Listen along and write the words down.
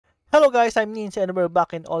Hello guys, I'm NiNZ and we're back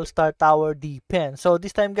in All-Star Tower Defense. So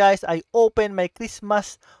this time guys, I open my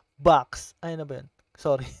Christmas box. Ay na ba yun?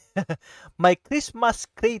 Sorry. My Christmas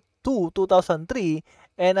Crate 2 2003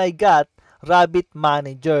 and I got Rabbit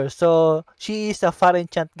Manager. So she is a fire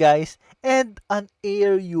enchant guys and an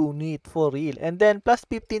air unit for real. And then plus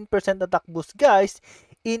 15% attack boost guys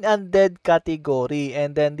in undead category.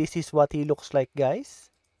 And then this is what he looks like guys.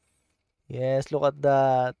 Yes, look at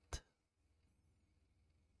that.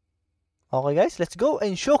 Okay guys, let's go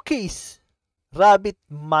and showcase Rabbit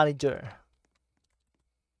Manager.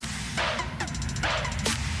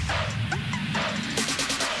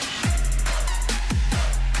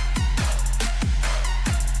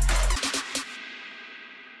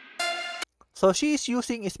 So she is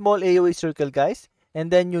using a small AoE circle guys,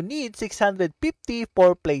 and then you need 650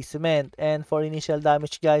 for placement, and for initial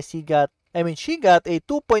damage guys, she got a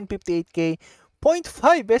 2.58k,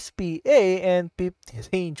 0.5 SPA and 50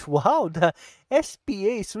 range. Wow, the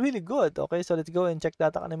SPA is really good. Okay, so let's go and check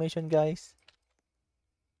that animation guys.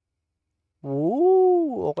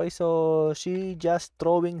 Ooh, okay, so she just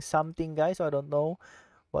throwing something guys. So I don't know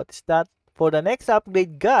what is that. For the next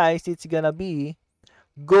upgrade guys, it's gonna be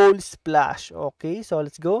Gold Splash. Okay, so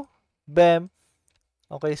let's go. Bam.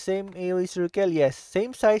 Okay, same AoE circle. Yes,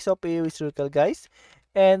 same size of AoE circle guys.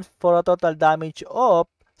 And for a total damage of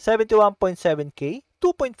 71.7k,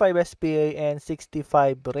 2.5 SPA, and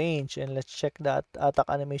 65 range. And let's check that attack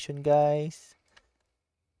animation, guys.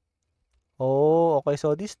 Oh, okay.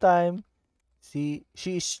 So this time,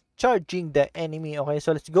 she's charging the enemy. Okay,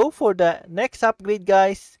 so let's go for the next upgrade,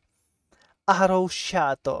 guys. Arrow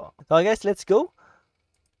Shadow. Okay, guys, let's go.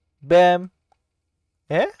 Bam.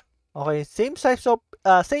 Yeah. Okay, same size of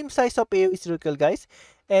AoE circle, guys.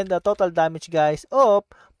 And the total damage guys of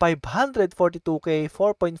 542k,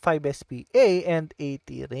 4.5 SPA, and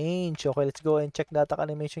 80 range. Okay, let's go and check the attack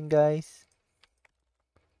animation guys.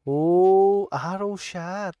 Oh, arrow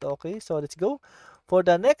shot. Okay, so let's go. For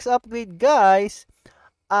the next upgrade guys,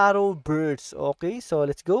 arrow burst. Okay, so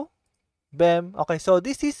let's go. Bam. Okay, so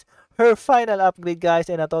this is her final upgrade guys,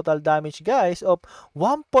 and a total damage guys of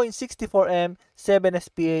 1.64M, 7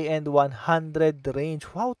 SPA, and 100 range.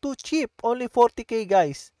 Wow, too cheap. Only 40k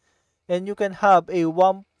guys. And you can have a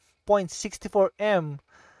 1.64M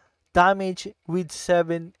damage with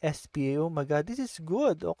 7 SPA. Oh my god, this is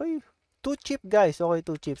good. Okay, too cheap guys. Okay,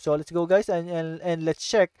 too cheap. So let's go guys and let's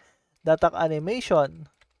check the attack animation.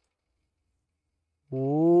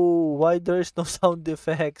 Ooh, why there's no sound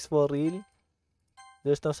effects for real?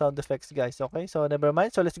 There's no sound effects guys. Okay, so never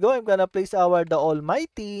mind. So let's go. I'm gonna place the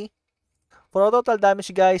Almighty for a total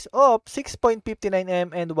damage guys of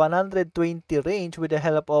 6.59M and 120 range with the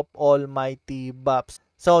help of Almighty buffs.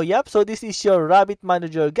 So yep, so this is your Rabbit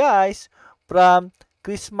Manager guys from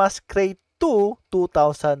Christmas Crate 2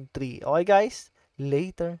 2003. Okay guys,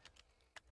 later.